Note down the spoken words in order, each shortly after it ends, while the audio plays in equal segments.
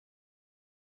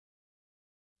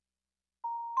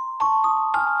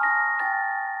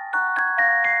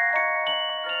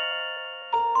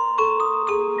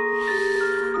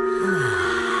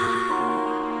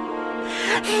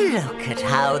Look at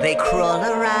how they crawl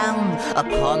around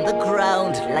upon the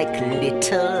ground like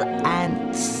little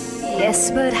ants. Yes,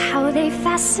 but how they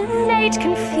fascinate,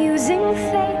 confusing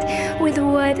fate with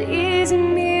what is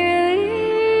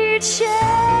merely chance.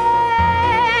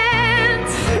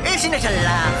 Isn't it a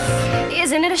laugh?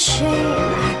 Isn't it a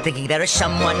shame? Thinking there is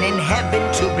someone in heaven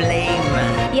to blame.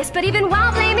 Yes, but even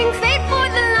while blaming fate for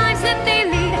the lives that they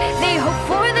lead, they hope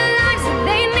for the lives that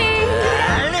they need.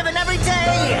 Living every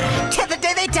day till the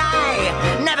day they die,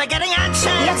 never getting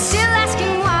answers, yet still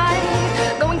asking why,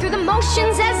 going through the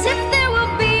motions as if there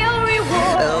will be a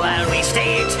reward. While we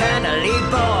stay eternally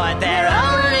bored, they're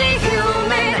only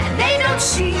human. They don't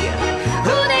see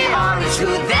who they are is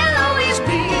who they'll always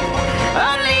be.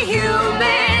 Only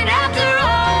human after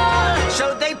all.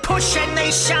 So they push and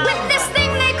they shove with this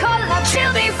thing they call love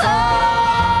till they fall.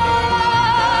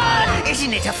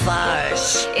 Isn't it a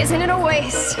farce? Isn't it a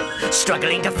waste?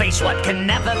 Struggling to face what can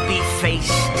never be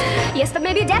faced. Yes, but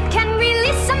maybe death can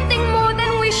release something more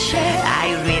than we share.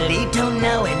 I really don't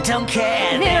know and don't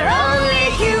care. They're only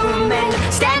human,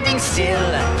 standing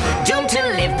still, doomed to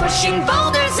live, pushing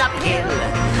boulders uphill.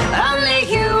 Only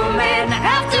human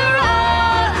after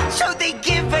all. So they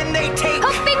give and they take,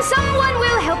 hoping someone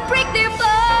will help break their fall.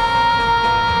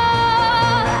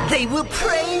 They will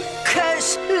pray,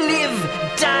 curse, live,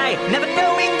 die, never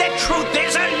knowing the truth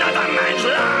is another man's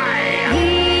lie.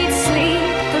 Eat, sleep,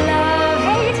 love,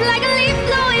 hate, like a leaf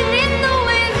blowing in the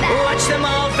wind. Watch them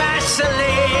all vacillate.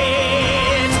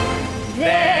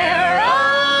 They're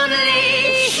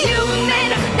only human.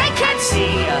 They can't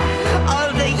see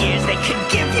all the years they could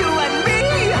give you and me.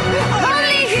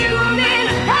 Only human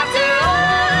after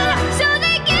all. So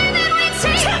they give and we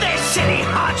take till their silly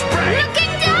hearts break.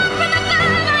 Looking down from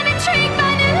above, I'm intrigued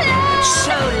by their love.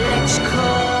 So let's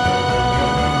call.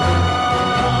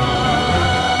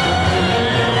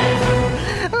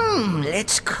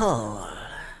 Let's call.